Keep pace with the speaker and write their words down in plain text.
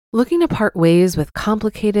Looking to part ways with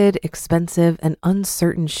complicated, expensive, and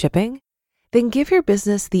uncertain shipping? Then give your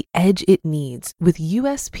business the edge it needs with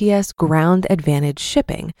USPS Ground Advantage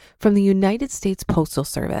shipping from the United States Postal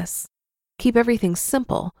Service. Keep everything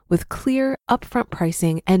simple with clear, upfront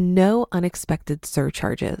pricing and no unexpected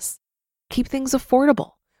surcharges. Keep things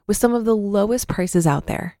affordable with some of the lowest prices out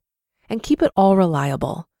there. And keep it all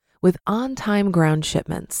reliable with on-time ground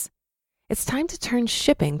shipments. It's time to turn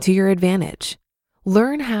shipping to your advantage.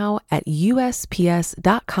 Learn how at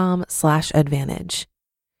USPS.com/advantage.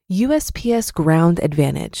 USPS Ground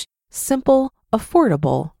Advantage. Simple,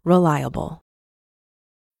 affordable, reliable.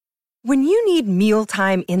 When you need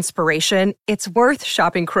mealtime inspiration, it's worth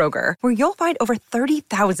shopping Kroger, where you'll find over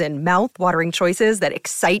 30,000 mouth-watering choices that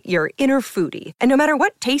excite your inner foodie. And no matter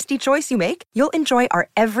what tasty choice you make, you'll enjoy our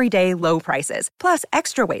everyday low prices, plus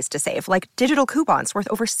extra ways to save, like digital coupons worth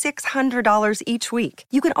over $600 each week.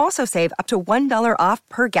 You can also save up to $1 off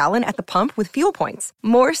per gallon at the pump with fuel points.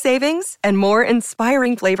 More savings and more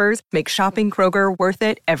inspiring flavors make shopping Kroger worth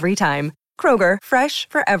it every time. Kroger, fresh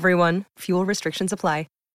for everyone. Fuel restrictions apply.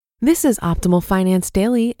 This is Optimal Finance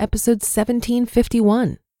Daily, episode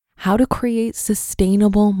 1751, How to Create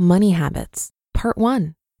Sustainable Money Habits, Part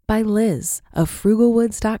 1, by Liz of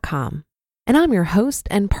FrugalWoods.com. And I'm your host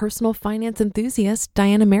and personal finance enthusiast,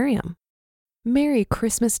 Diana Merriam. Merry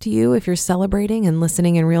Christmas to you if you're celebrating and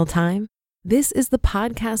listening in real time. This is the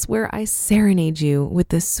podcast where I serenade you with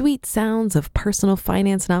the sweet sounds of personal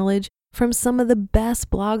finance knowledge from some of the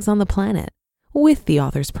best blogs on the planet, with the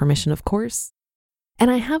author's permission, of course. And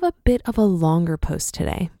I have a bit of a longer post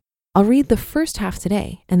today. I'll read the first half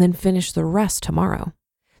today and then finish the rest tomorrow.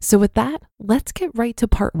 So with that, let's get right to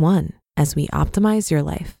part 1 as we optimize your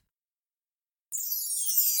life.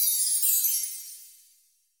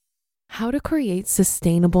 How to Create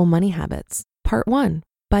Sustainable Money Habits, Part 1,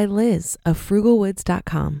 by Liz of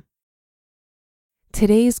FrugalWoods.com.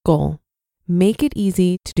 Today's goal: make it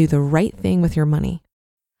easy to do the right thing with your money.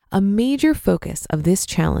 A major focus of this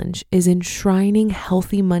challenge is enshrining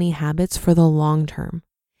healthy money habits for the long term.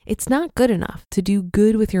 It's not good enough to do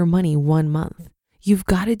good with your money one month. You've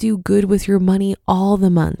got to do good with your money all the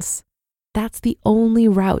months. That's the only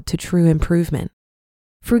route to true improvement.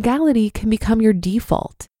 Frugality can become your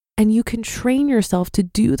default, and you can train yourself to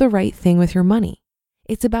do the right thing with your money.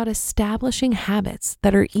 It's about establishing habits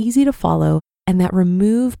that are easy to follow and that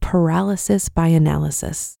remove paralysis by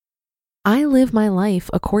analysis. I live my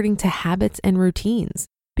life according to habits and routines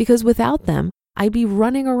because without them, I'd be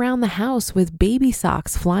running around the house with baby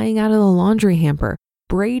socks flying out of the laundry hamper,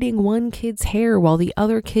 braiding one kid's hair while the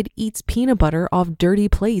other kid eats peanut butter off dirty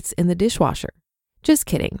plates in the dishwasher. Just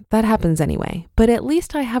kidding, that happens anyway, but at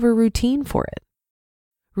least I have a routine for it.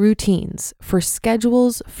 Routines for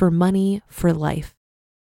schedules, for money, for life.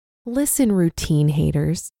 Listen, routine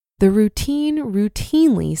haters, the routine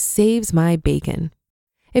routinely saves my bacon.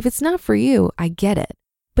 If it's not for you, I get it.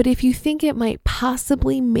 But if you think it might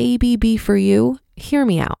possibly maybe be for you, hear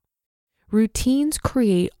me out. Routines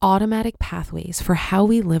create automatic pathways for how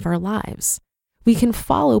we live our lives. We can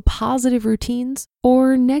follow positive routines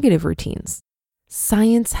or negative routines.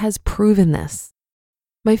 Science has proven this.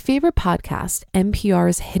 My favorite podcast,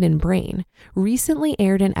 NPR's Hidden Brain, recently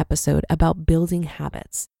aired an episode about building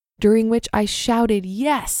habits, during which I shouted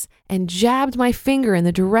yes and jabbed my finger in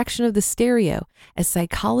the direction of the stereo as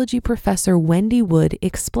psychology professor Wendy Wood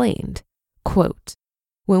explained, quote,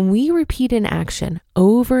 "When we repeat an action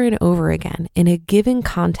over and over again in a given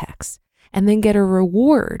context and then get a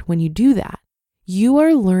reward when you do that, you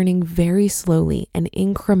are learning very slowly and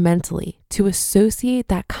incrementally to associate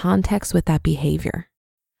that context with that behavior.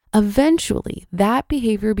 Eventually, that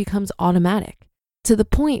behavior becomes automatic, to the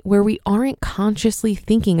point where we aren't consciously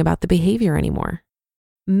thinking about the behavior anymore.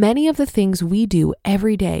 Many of the things we do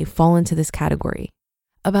every day fall into this category.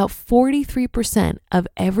 About 43% of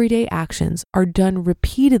everyday actions are done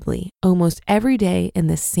repeatedly almost every day in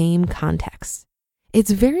the same context.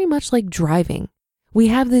 It's very much like driving. We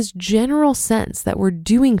have this general sense that we're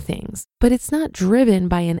doing things, but it's not driven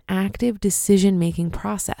by an active decision-making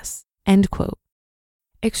process." End quote.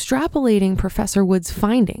 Extrapolating Professor Wood's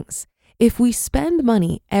findings, if we spend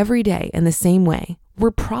money every day in the same way,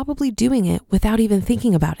 we're probably doing it without even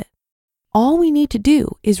thinking about it. All we need to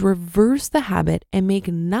do is reverse the habit and make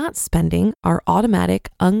not spending our automatic,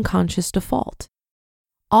 unconscious default.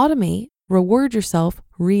 Automate, reward yourself,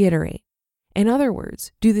 reiterate. In other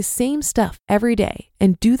words, do the same stuff every day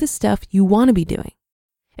and do the stuff you want to be doing.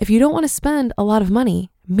 If you don't want to spend a lot of money,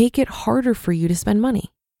 make it harder for you to spend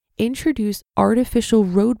money. Introduce artificial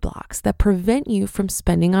roadblocks that prevent you from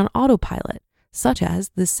spending on autopilot, such as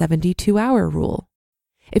the 72-hour rule.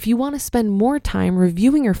 If you want to spend more time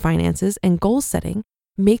reviewing your finances and goal setting,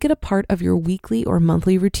 make it a part of your weekly or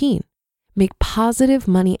monthly routine. Make positive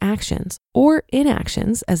money actions, or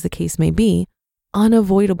inactions as the case may be,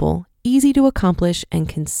 unavoidable, easy to accomplish, and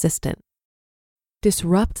consistent.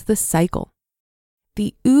 Disrupt the cycle.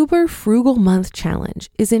 The Uber Frugal Month Challenge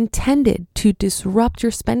is intended to disrupt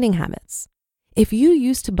your spending habits. If you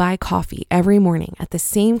used to buy coffee every morning at the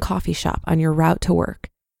same coffee shop on your route to work,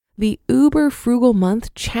 the Uber Frugal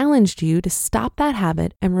Month challenged you to stop that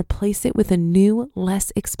habit and replace it with a new,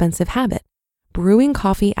 less expensive habit, brewing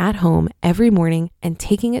coffee at home every morning and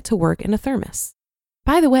taking it to work in a thermos.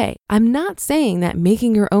 By the way, I'm not saying that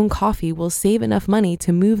making your own coffee will save enough money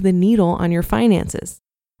to move the needle on your finances.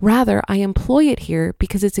 Rather, I employ it here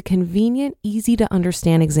because it's a convenient, easy to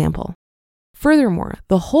understand example. Furthermore,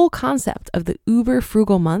 the whole concept of the Uber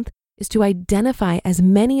Frugal Month is to identify as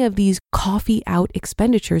many of these coffee out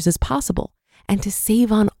expenditures as possible and to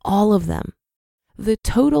save on all of them. The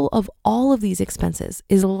total of all of these expenses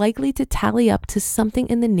is likely to tally up to something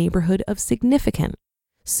in the neighborhood of significant.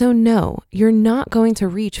 So no, you're not going to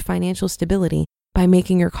reach financial stability by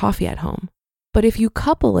making your coffee at home. But if you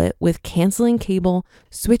couple it with canceling cable,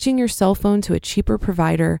 switching your cell phone to a cheaper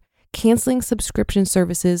provider, canceling subscription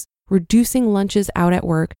services, reducing lunches out at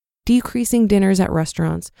work, decreasing dinners at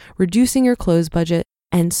restaurants, reducing your clothes budget,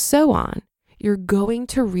 and so on, you're going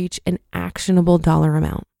to reach an actionable dollar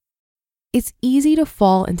amount. It's easy to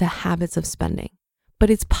fall into habits of spending, but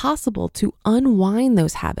it's possible to unwind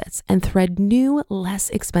those habits and thread new, less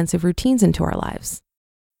expensive routines into our lives.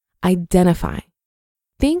 Identify.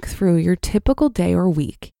 Think through your typical day or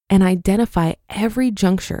week and identify every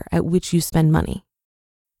juncture at which you spend money.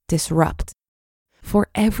 Disrupt. For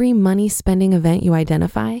every money spending event you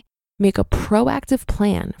identify, make a proactive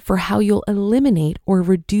plan for how you'll eliminate or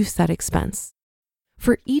reduce that expense.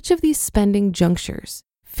 For each of these spending junctures,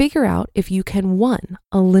 figure out if you can 1,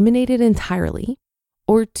 eliminate it entirely,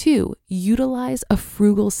 or 2, utilize a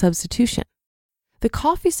frugal substitution. The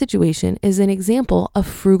coffee situation is an example of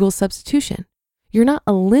frugal substitution. You're not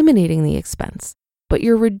eliminating the expense, but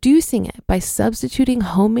you're reducing it by substituting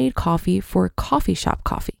homemade coffee for coffee shop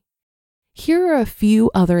coffee. Here are a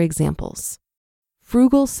few other examples.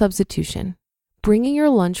 Frugal substitution, bringing your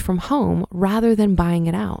lunch from home rather than buying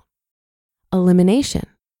it out. Elimination,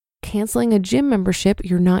 canceling a gym membership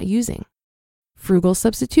you're not using. Frugal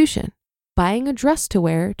substitution, buying a dress to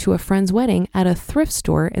wear to a friend's wedding at a thrift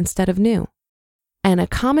store instead of new. And a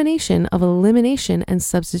combination of elimination and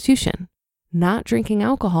substitution, not drinking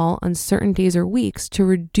alcohol on certain days or weeks to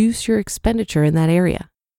reduce your expenditure in that area.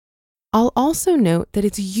 I'll also note that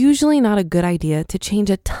it's usually not a good idea to change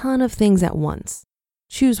a ton of things at once.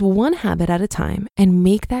 Choose one habit at a time and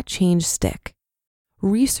make that change stick.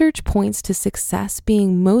 Research points to success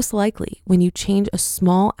being most likely when you change a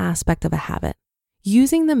small aspect of a habit.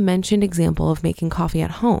 Using the mentioned example of making coffee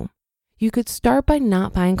at home, you could start by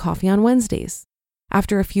not buying coffee on Wednesdays.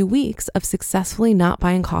 After a few weeks of successfully not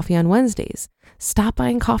buying coffee on Wednesdays, stop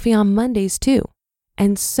buying coffee on Mondays too,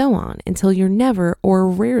 and so on until you're never or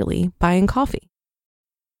rarely buying coffee.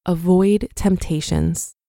 Avoid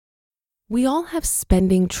temptations. We all have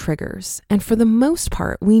spending triggers, and for the most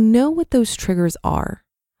part, we know what those triggers are.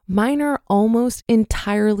 Mine are almost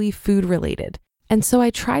entirely food related, and so I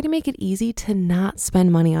try to make it easy to not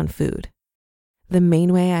spend money on food. The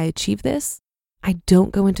main way I achieve this? I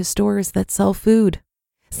don't go into stores that sell food.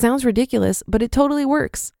 Sounds ridiculous, but it totally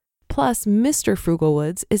works. Plus, Mr.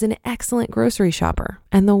 FrugalWoods is an excellent grocery shopper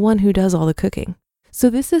and the one who does all the cooking. So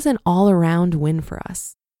this is an all-around win for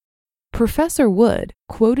us. Professor Wood,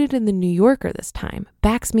 quoted in the New Yorker this time,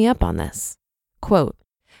 backs me up on this. Quote,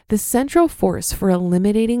 "The central force for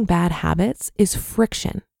eliminating bad habits is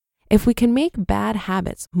friction. If we can make bad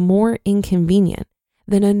habits more inconvenient,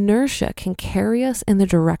 then inertia can carry us in the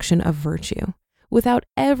direction of virtue without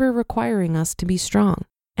ever requiring us to be strong."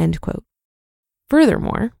 End quote.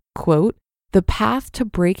 Furthermore, quote, "The path to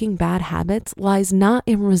breaking bad habits lies not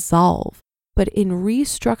in resolve, but in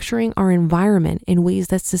restructuring our environment in ways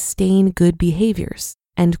that sustain good behaviors."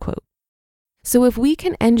 End quote. So if we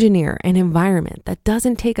can engineer an environment that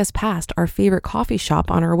doesn't take us past our favorite coffee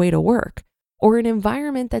shop on our way to work, or an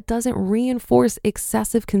environment that doesn't reinforce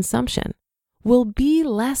excessive consumption, we'll be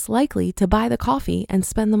less likely to buy the coffee and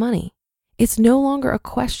spend the money. It's no longer a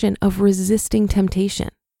question of resisting temptation.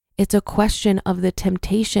 It's a question of the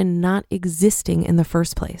temptation not existing in the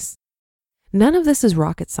first place. None of this is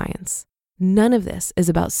rocket science. None of this is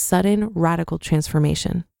about sudden, radical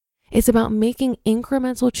transformation. It's about making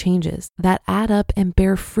incremental changes that add up and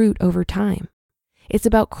bear fruit over time. It's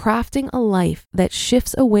about crafting a life that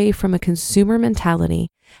shifts away from a consumer mentality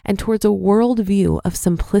and towards a worldview of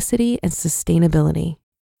simplicity and sustainability.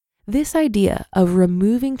 This idea of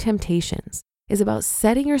removing temptations is about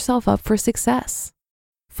setting yourself up for success.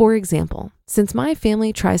 For example, since my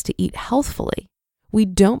family tries to eat healthfully, we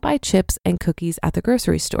don't buy chips and cookies at the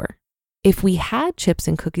grocery store. If we had chips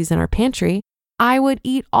and cookies in our pantry, I would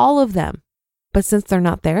eat all of them. But since they're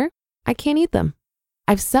not there, I can't eat them.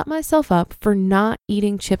 I've set myself up for not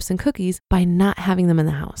eating chips and cookies by not having them in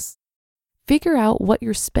the house. Figure out what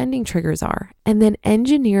your spending triggers are and then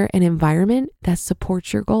engineer an environment that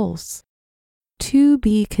supports your goals. To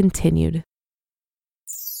be continued.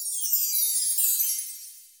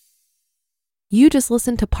 You just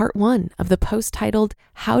listened to part 1 of the post titled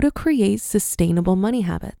How to Create Sustainable Money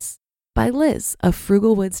Habits by Liz of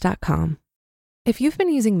FrugalWoods.com. If you've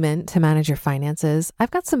been using Mint to manage your finances, I've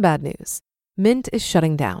got some bad news. Mint is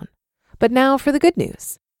shutting down. But now for the good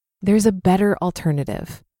news. There's a better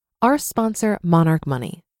alternative. Our sponsor, Monarch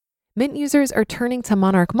Money. Mint users are turning to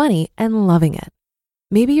Monarch Money and loving it.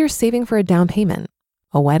 Maybe you're saving for a down payment,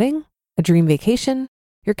 a wedding, a dream vacation,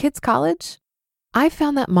 your kid's college. I've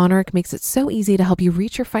found that Monarch makes it so easy to help you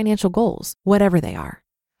reach your financial goals, whatever they are.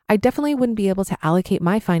 I definitely wouldn't be able to allocate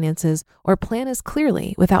my finances or plan as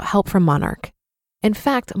clearly without help from Monarch. In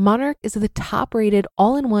fact, Monarch is the top-rated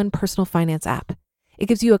all-in-one personal finance app. It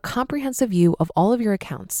gives you a comprehensive view of all of your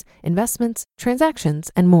accounts, investments,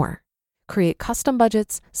 transactions, and more. Create custom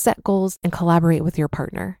budgets, set goals, and collaborate with your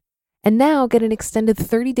partner. And now get an extended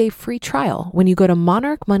 30-day free trial when you go to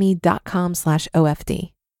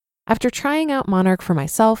monarchmoney.com/OFD. After trying out Monarch for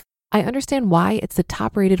myself, I understand why it's the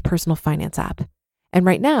top-rated personal finance app. And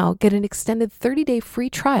right now, get an extended 30-day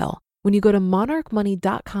free trial when you go to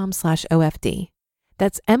monarchmoney.com/OFD.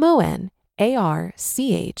 That's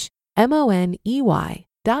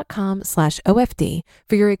monarchmoney.com/OFD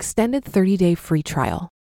for your extended 30-day free trial.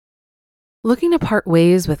 Looking to part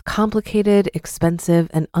ways with complicated, expensive,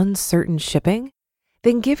 and uncertain shipping?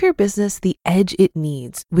 Then give your business the edge it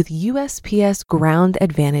needs with USPS Ground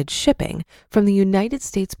Advantage shipping from the United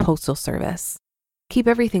States Postal Service. Keep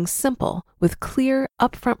everything simple with clear,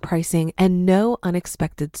 upfront pricing and no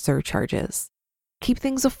unexpected surcharges. Keep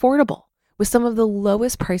things affordable with some of the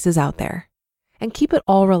lowest prices out there. And keep it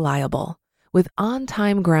all reliable with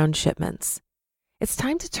on-time ground shipments. It's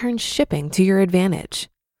time to turn shipping to your advantage.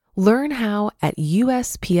 Learn how at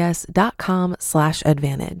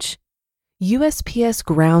USPS.com/advantage. USPS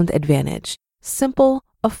Ground Advantage. Simple,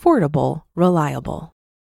 affordable, reliable.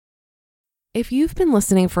 If you've been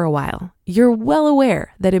listening for a while, you're well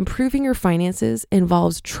aware that improving your finances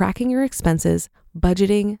involves tracking your expenses,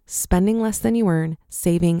 budgeting, spending less than you earn,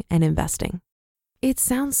 saving, and investing. It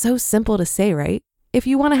sounds so simple to say, right? If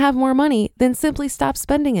you want to have more money, then simply stop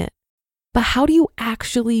spending it. But how do you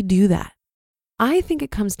actually do that? I think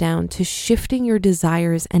it comes down to shifting your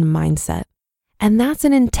desires and mindset. And that's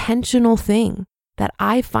an intentional thing that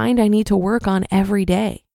I find I need to work on every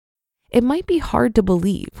day. It might be hard to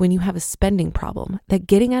believe when you have a spending problem that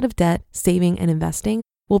getting out of debt, saving, and investing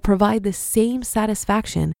will provide the same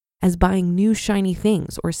satisfaction as buying new shiny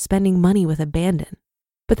things or spending money with abandon.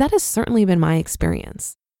 But that has certainly been my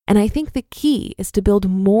experience. And I think the key is to build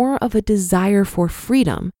more of a desire for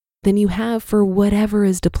freedom than you have for whatever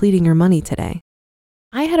is depleting your money today.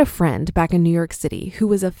 I had a friend back in New York City who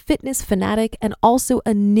was a fitness fanatic and also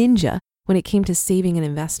a ninja when it came to saving and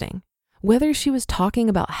investing. Whether she was talking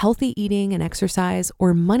about healthy eating and exercise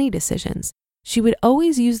or money decisions, she would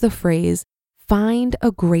always use the phrase, find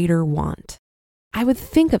a greater want. I would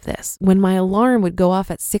think of this when my alarm would go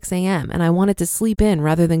off at 6 a.m. and I wanted to sleep in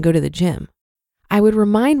rather than go to the gym. I would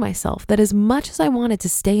remind myself that as much as I wanted to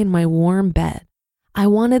stay in my warm bed, I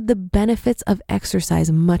wanted the benefits of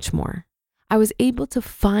exercise much more. I was able to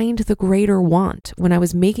find the greater want when I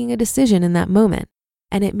was making a decision in that moment,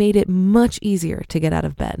 and it made it much easier to get out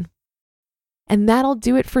of bed. And that'll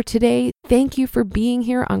do it for today. Thank you for being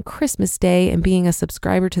here on Christmas Day and being a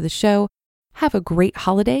subscriber to the show. Have a great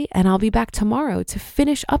holiday, and I'll be back tomorrow to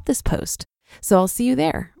finish up this post. So I'll see you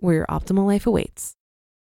there where your optimal life awaits.